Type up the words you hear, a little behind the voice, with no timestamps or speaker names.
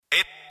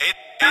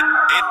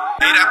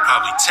That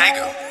probably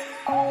Tago.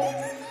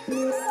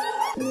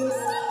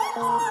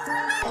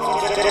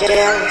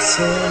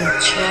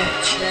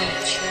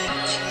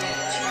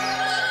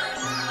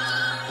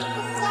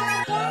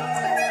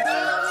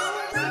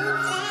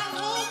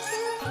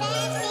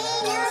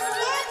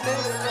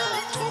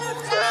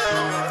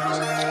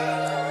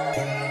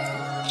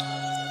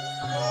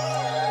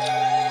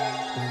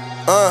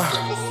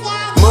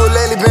 Mood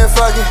lately been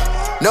fucking.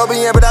 No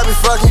being, but I be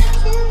fucking.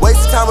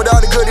 Wasting time with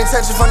all the good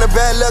intentions from the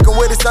bad luck and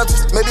with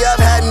assumptions. Maybe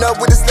I've had enough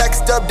with the slack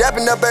stuff,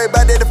 dapping up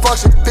everybody to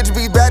function. Picture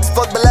be bad as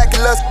fuck, but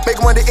lacking lust. Make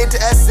one to enter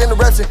asses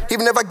interruption.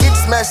 Even if I get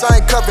to smash, I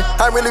ain't cuffing.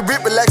 I ain't really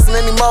rip relaxing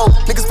anymore.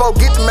 Niggas folk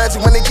get to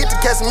magic when they get to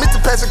catching. Miss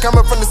the passion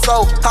coming from the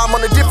soul. I'm on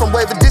a different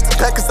wave, a distant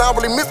pack, cause I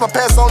don't really miss my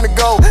pass on the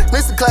go.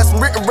 Listen class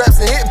from written raps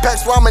and hitting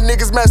packs while my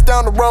niggas match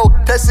down the road.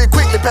 That shit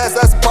quickly pass,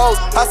 I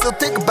suppose. I still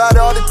think about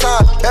it all the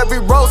time.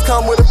 Every rose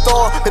come with a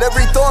thorn, but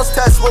every thorn's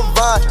attached with a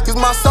vine. Use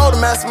my soul to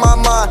master my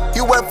mind.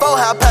 You went for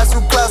how I pass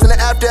through clouds in the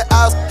after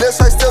hours. Lil'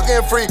 straight still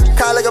getting free,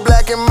 kinda like a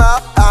black and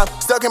mild. I'm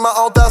stuck in my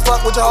own thoughts,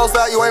 fuck with your whole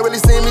side. You ain't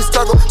really seen me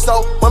struggle.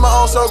 So when my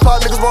own shows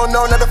pop, niggas won't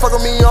know not to fuck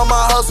with me on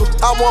my hustle.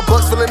 I want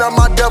bucks filling up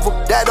my devil.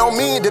 That don't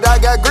mean that I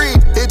got greed.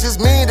 It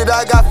just mean that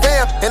I got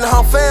fam, and the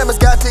whole fam has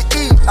got to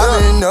eat. I've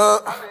been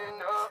up,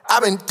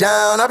 I've been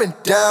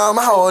down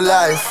my whole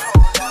life.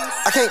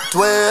 I can't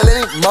dwell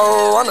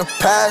anymore on the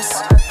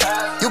past.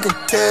 You can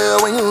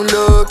tell when you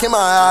look in my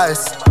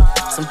eyes.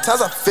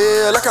 Sometimes I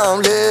feel like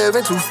I'm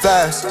living too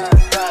fast.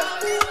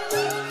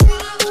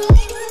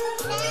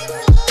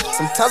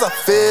 Sometimes I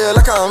feel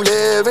like I'm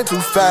living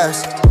too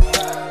fast.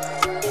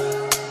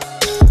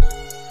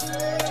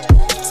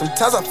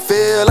 Sometimes I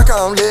feel like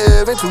I'm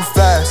living too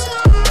fast.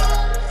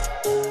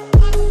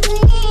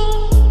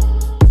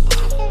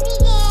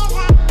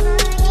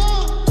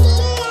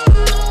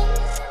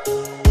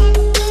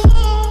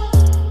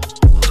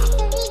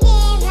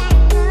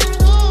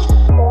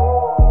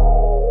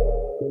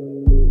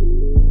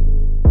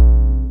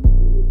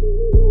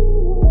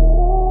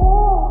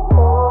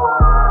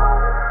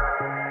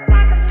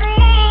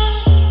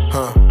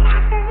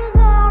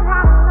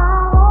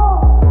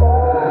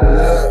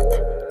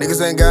 Niggas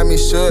ain't got me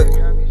shook.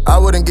 I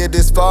wouldn't get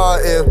this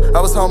far if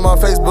I was home on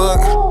Facebook.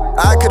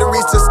 I could've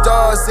reached the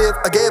stars if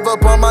I gave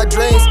up on my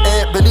dreams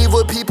and believe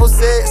what people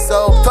said.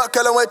 So fuck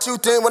color what you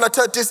think when I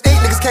touch this ink.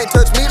 Niggas can't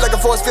touch me like a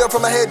force field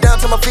from my head down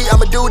to my feet.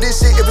 I'ma do this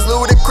shit if it's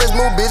ludicrous.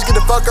 Move, bitch, get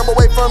the fuck up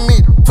away from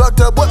me.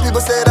 Fucked up what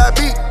people said I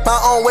be. My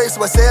own way,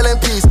 so I sail in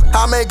peace.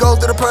 I may go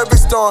through the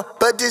perfect storm,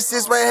 but this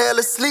is rain hell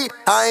asleep.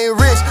 I ain't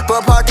rich,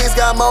 but pockets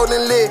got more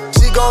than lit.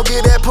 She gon'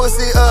 get that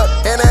pussy up,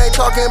 and I ain't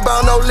talking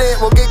about no lint.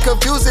 Won't get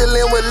confused and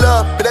lint with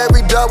love, but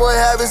every dog will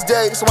have its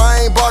day. So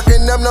I ain't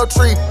barking up no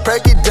tree.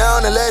 Break it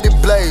down and let it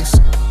blaze.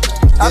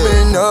 I've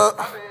been up,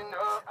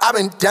 I've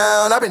been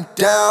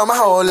down my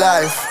whole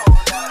life.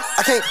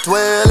 I can't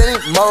dwell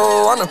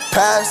anymore on the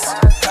past.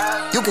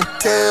 You can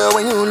tell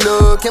when you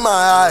look in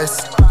my eyes.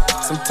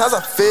 Sometimes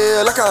I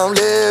feel like I'm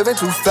living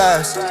too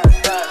fast.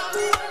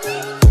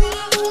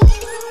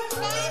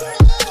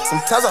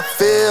 Sometimes I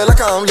feel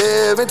like I'm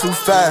living too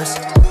fast.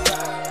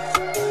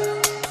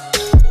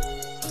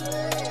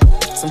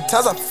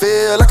 Sometimes I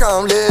feel like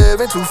I'm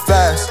living too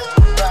fast.